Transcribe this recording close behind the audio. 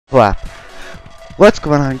Flap. What's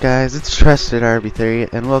going on, guys? It's Trusted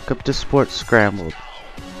RB3 and welcome to Sports Scrambled.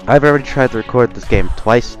 I've already tried to record this game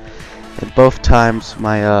twice and both times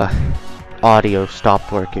my audio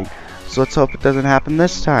stopped working. So let's hope it doesn't happen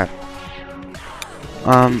this time.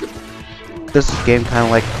 This is a game kind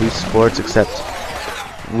of like Wii Sports except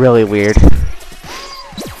really weird.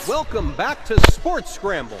 Welcome back to Sports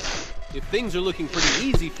Scramble. If things are looking pretty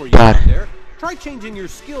easy for you out there, try changing your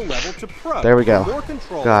skill level to Pro. There we go. More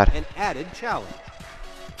control and added challenge.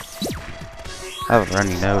 I have a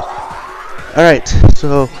runny nose. Alright,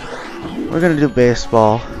 so we're gonna do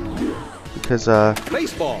baseball because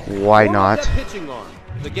baseball. Why not? Pitching arm.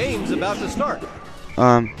 The game's about to start.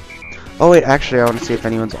 Oh wait, actually I want to see if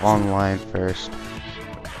anyone's online first.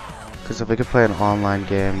 Because if we could play an online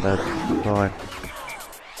game, that'd be fun.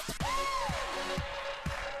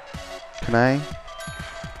 Can I?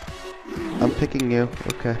 I'm picking you.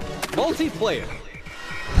 Okay. Multiplayer.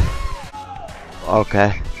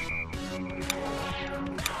 Okay.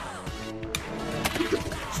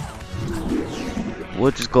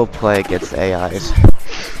 We'll just go play against AIs.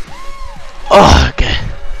 Oh, okay.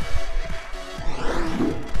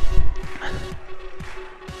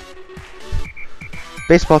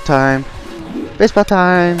 Baseball time. Baseball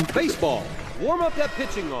time. Baseball. Warm up that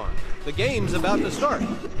pitching arm. The game's about to start.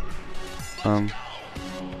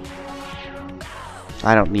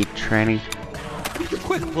 I don't need training.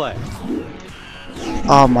 Quick play.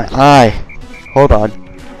 Oh, my eye. Hold on.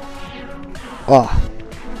 Oh.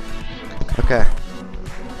 Okay.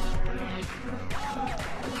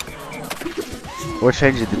 We're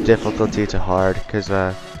changing the difficulty to hard, because,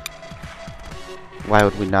 why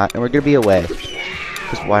would we not? And we're gonna be away.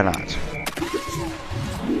 Because why not?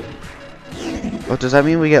 Oh, does that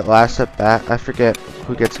mean we get last at bat? I forget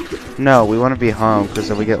who gets... No, we want to be home, because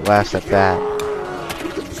then we get last at bat.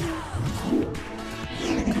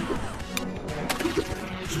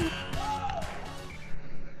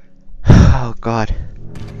 Oh, God.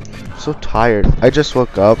 I'm so tired. I just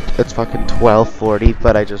woke up. It's fucking 12:40,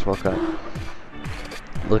 but I just woke up.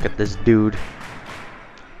 Look at this dude.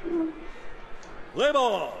 Play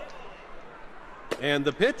ball. And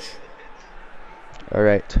the pitch.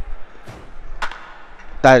 Alright.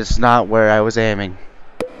 That is not where I was aiming.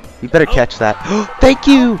 You better catch that. Thank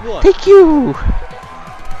you! Thank you!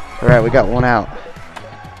 Alright, we got one out.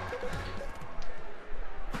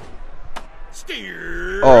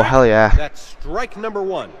 Oh, hell yeah. That's strike number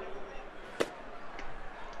one.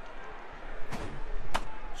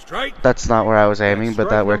 Strike. That's not where I was aiming,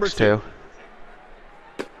 but that works too.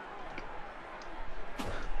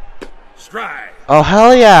 Strike. Oh,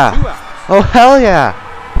 hell yeah! Oh, hell yeah!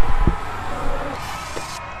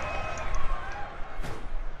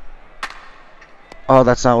 Oh,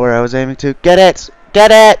 that's not where I was aiming to. Get it!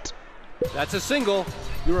 Get it! That's a single.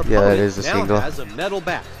 Your Yeah, that opponent is a now single. has a metal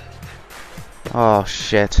bat. Oh,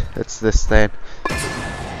 shit. It's this thing.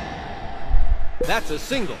 That's a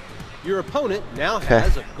single. Your opponent now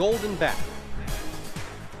has a golden bat.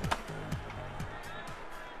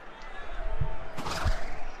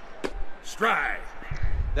 Strike.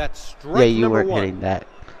 That's strike Yeah, you number weren't one. hitting that.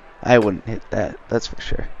 I wouldn't hit that. That's for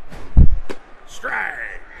sure. Strike.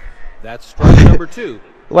 That's strike number two.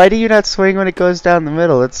 Why do you not swing when it goes down the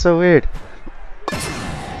middle? It's so weird.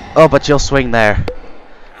 Oh, but you'll swing there.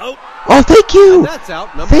 Out. Oh, thank you! And that's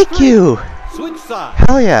out number Thank three. you! Switch side.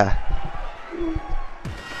 Hell yeah.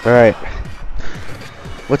 Alright.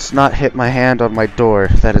 Let's not hit my hand on my door.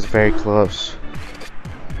 That is very close.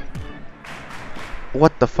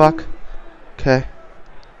 What the fuck? Okay.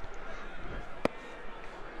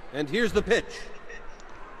 And here's the pitch.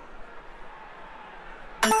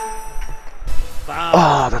 Foul.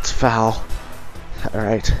 Oh, that's foul.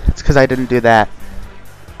 Alright. It's because I didn't do that.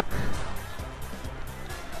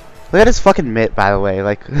 Look at his fucking mitt, by the way.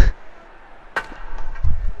 Like.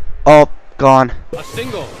 Oh, gone. A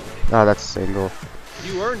single. Oh, that's a single.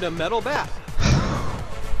 You earned a metal bat.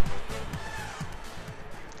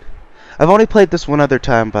 I've only played this one other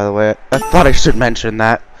time, by the way. I thought I should mention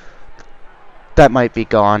that. That might be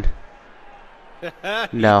gone.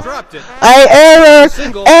 No. Dropped it. Error!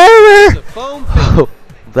 Single. Error! The foam Oh,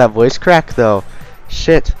 that voice crack though.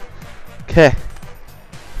 Shit. Okay.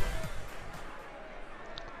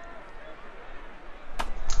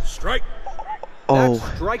 Strike. Oh.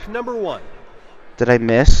 That's strike number one. Did I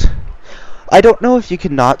miss? I don't know if you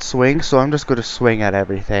can not swing, so I'm just going to swing at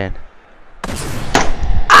everything.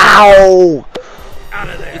 Ow! Out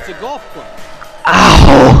of there. It's a golf club.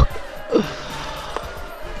 Ow!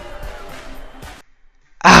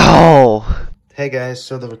 Ow! Hey guys,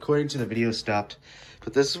 so the recording to the video stopped,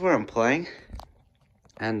 but this is where I'm playing,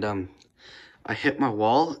 and I hit my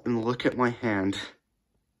wall, and look at my hand.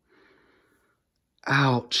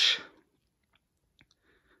 Ouch.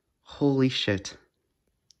 Holy shit.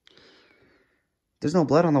 There's no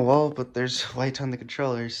blood on the wall, but there's white on the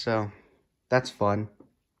controller, so that's fun.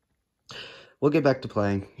 We'll get back to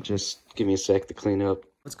playing. Just give me a sec to clean up.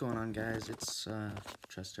 What's going on, guys? It's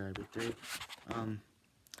Trester RB3.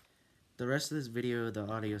 The rest of this video, the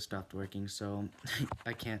audio stopped working, so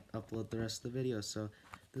I can't upload the rest of the video, so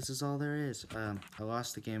this is all there is. I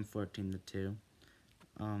lost the game 14-2.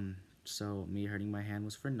 So me hurting my hand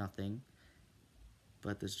was for nothing,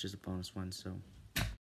 but this is just a bonus one, so